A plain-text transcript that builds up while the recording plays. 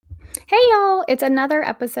Hey y'all, it's another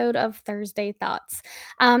episode of Thursday Thoughts.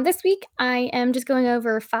 This week I am just going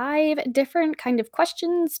over 5 different kind of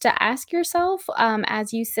questions to ask yourself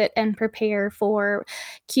as you sit and prepare for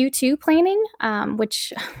Q2 planning,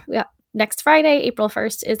 which yeah, next Friday, April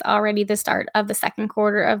 1st, is already the start of the second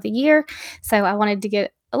quarter of the year. So I wanted to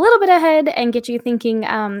get a little bit ahead and get you thinking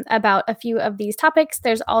about a few of these topics.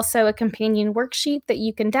 There's also a companion worksheet that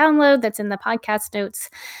you can download that's in the podcast notes.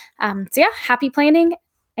 Happy planning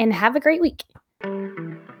and have a great week.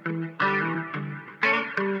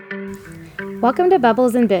 Welcome to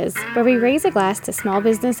Bubbles and Biz, where we raise a glass to small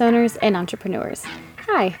business owners and entrepreneurs.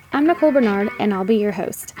 Hi, I'm Nicole Bernard, and I'll be your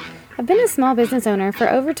host. I've been a small business owner for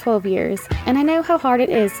over 12 years, and I know how hard it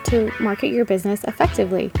is to market your business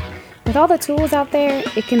effectively. With all the tools out there,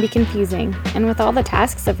 it can be confusing, and with all the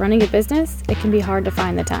tasks of running a business, it can be hard to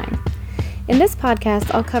find the time. In this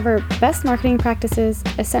podcast, I'll cover best marketing practices,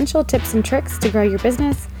 essential tips and tricks to grow your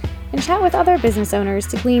business, and chat with other business owners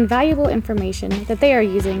to glean valuable information that they are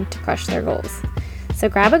using to crush their goals. So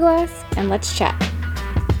grab a glass and let's chat.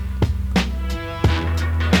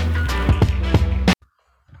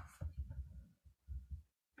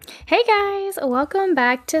 Hey guys, welcome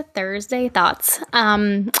back to Thursday Thoughts.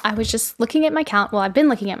 I was just looking at my calendar. Well, I've been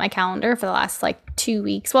looking at my calendar for the last 2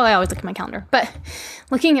 weeks. Well, I always look at my calendar, but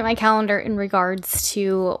looking at my calendar in regards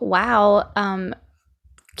to,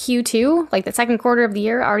 Q2, the second quarter of the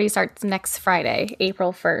year, already starts next Friday,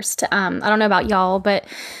 April 1st. I don't know about y'all, but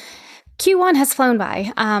Q1 has flown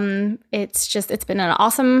by. It's been an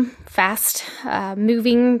awesome, fast,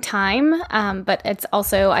 moving time. But it's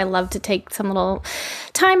also, I love to take some little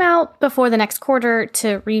time out before the next quarter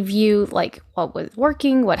to review what was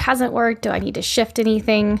working, what hasn't worked. Do I need to shift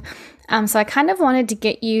anything? So I kind of wanted to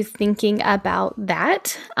get you thinking about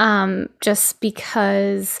that, just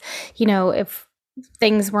because, if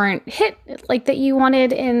things weren't hit that you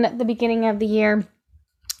wanted in the beginning of the year,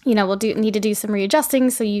 we'll need to do some readjusting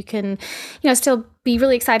so you can, still be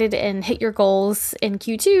really excited and hit your goals in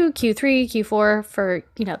Q2, Q3, Q4 for,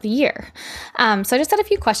 the year. So I just had a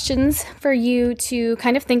few questions for you to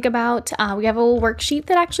kind of think about. We have a little worksheet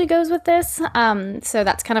that actually goes with this. So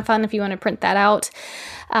that's kind of fun if you want to print that out.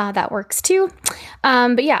 That works too.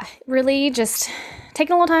 But yeah, really just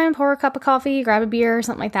taking a little time, pour a cup of coffee, grab a beer or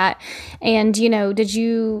something like that. And, did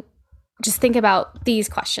you just think about these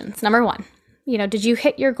questions? Number 1, did you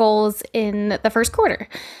hit your goals in the first quarter?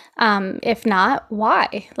 If not,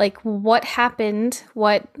 why? What happened?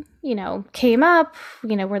 What, came up?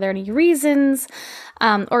 Were there any reasons?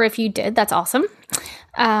 Or if you did, that's awesome.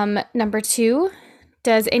 Number 2,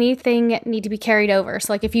 does anything need to be carried over?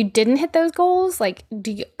 So if you didn't hit those goals,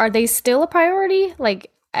 are they still a priority?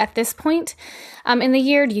 At this point in the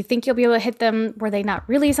year, do you think you'll be able to hit them? Were they not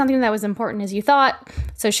really something that was important as you thought?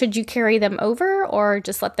 So should you carry them over or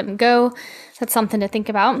just let them go? That's something to think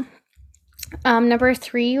about. Number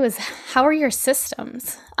 3 was, how are your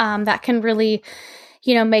systems? That can really,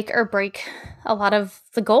 make or break a lot of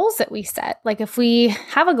the goals that we set. If we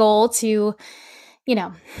have a goal to,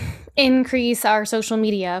 increase our social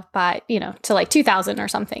media by, to 2,000 or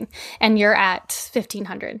something, and you're at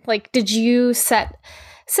 1,500, did you set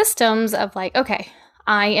systems of okay,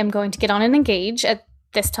 I am going to get on and engage at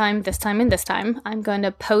this time, and this time. I'm going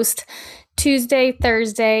to post Tuesday,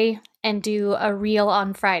 Thursday, and do a reel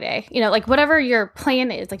on Friday. Whatever your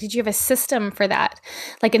plan is, did you have a system for that?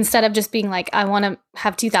 Instead of just being I want to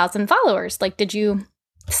have 2,000 followers, did you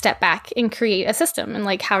step back and create a system?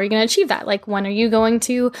 And how are you going to achieve that? When are you going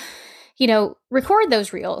to record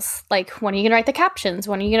those reels? When are you going to write the captions?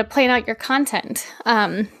 When are you going to plan out your content?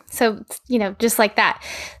 So, just like that,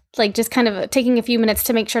 just kind of taking a few minutes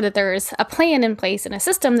to make sure that there's a plan in place and a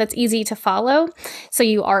system that's easy to follow so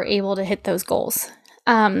you are able to hit those goals.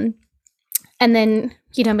 And then,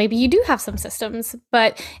 maybe you do have some systems,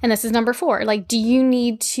 and this is number 4, do you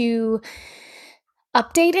need to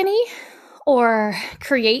update any or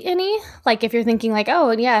create any? If you're thinking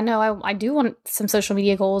oh yeah, no, I do want some social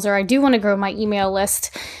media goals, or I do want to grow my email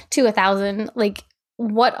list to 1,000,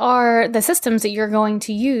 what are the systems that you're going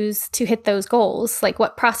to use to hit those goals?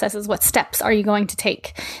 What processes, what steps are you going to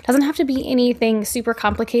take? It doesn't have to be anything super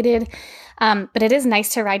complicated, but it is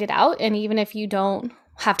nice to write it out. And even if you don't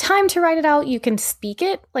have time to write it out, you can speak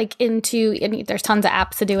it there's tons of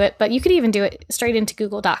apps to do it, but you could even do it straight into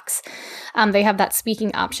Google Docs. They have that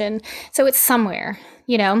speaking option. So it's somewhere,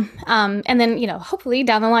 and then, hopefully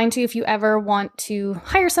down the line too, if you ever want to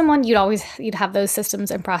hire someone, you'd have those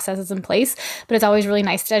systems and processes in place, but it's always really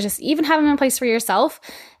nice to just even have them in place for yourself.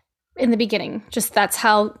 in the beginning. Just that's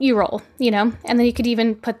how you roll, And then you could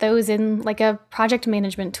even put those in like a project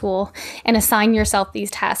management tool and assign yourself these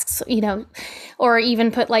tasks, or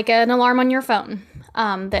even put like an alarm on your phone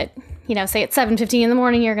that, say at 7:15 in the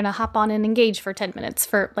morning, you're going to hop on and engage for 10 minutes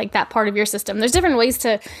for like that part of your system. There's different ways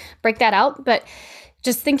to break that out, but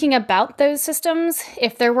just thinking about those systems,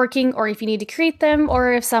 if they're working or if you need to create them,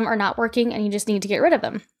 or if some are not working and you just need to get rid of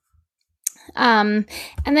them. And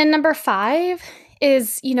then number 5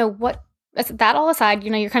 is, that all aside,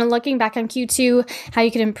 you're kind of looking back on Q2, how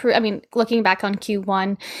you can improve. Looking back on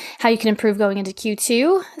Q1, how you can improve going into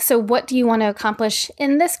Q2. So what do you want to accomplish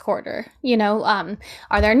in this quarter?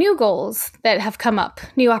 Are there new goals that have come up,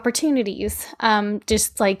 new opportunities?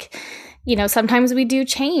 Just like, sometimes we do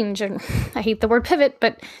change, and I hate the word pivot,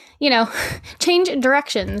 but change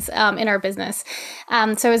directions in our business.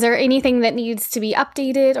 So is there anything that needs to be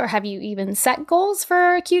updated, or have you even set goals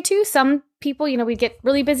for Q2? Some people, we get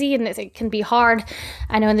really busy and it can be hard.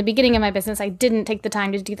 I know in the beginning of my business, I didn't take the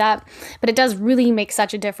time to do that, but it does really make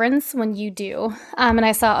such a difference when you do. And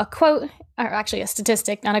I saw a quote, or actually a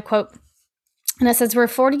statistic, not a quote, and it says we're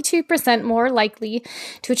 42% more likely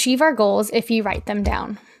to achieve our goals if you write them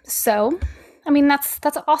down. So,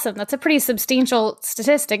 that's awesome. That's a pretty substantial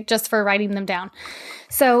statistic just for writing them down.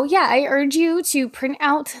 So yeah, I urge you to print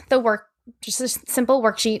out just a simple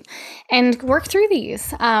worksheet and work through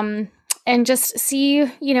these. And just see,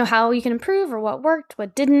 how you can improve, or what worked,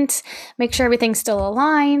 what didn't. Make sure everything's still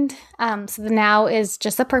aligned. So the now is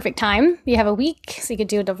just the perfect time. You have a week, so you could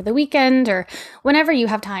do it over the weekend or whenever you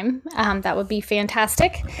have time. That would be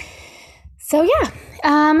fantastic. So yeah,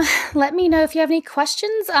 let me know if you have any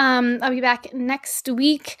questions. I'll be back next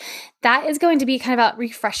week. That is going to be kind of about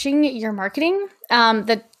refreshing your marketing.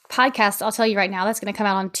 The podcast, I'll tell you right now, that's going to come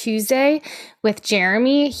out on Tuesday with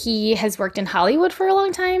Jeremy. He has worked in Hollywood for a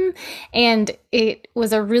long time, and it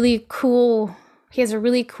was he has a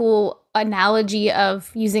really cool analogy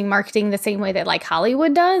of using marketing the same way that like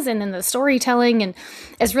Hollywood does, and in the storytelling, and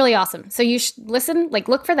it's really awesome. So you should listen,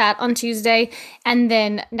 look for that on Tuesday, and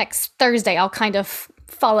then next Thursday I'll kind of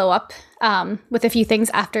follow up with a few things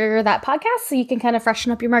after that podcast, so you can kind of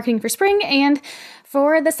freshen up your marketing for spring and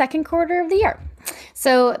for the second quarter of the year.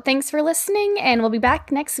 So thanks for listening, and we'll be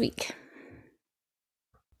back next week.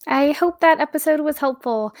 I hope that episode was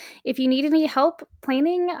helpful. If you need any help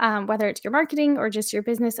planning, whether it's your marketing or just your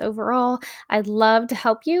business overall, I'd love to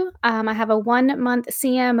help you. I have a 1-month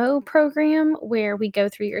CMO program where we go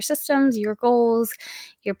through your systems, your goals,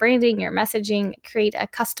 your branding, your messaging, create a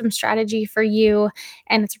custom strategy for you.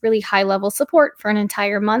 And it's really high-level support for an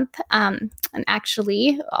entire month. And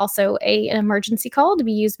actually also an emergency call to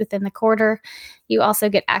be used within the quarter. You also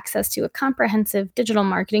get access to a comprehensive digital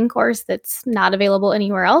marketing course that's not available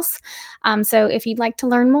anywhere else. So if you'd like to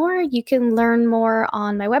learn more, you can learn more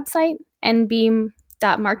on my website,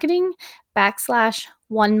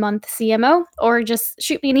 nbeam.marketing/1monthcmo, or just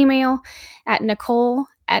shoot me an email at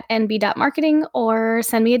nicole@nb.marketing, or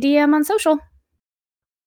send me a DM on social.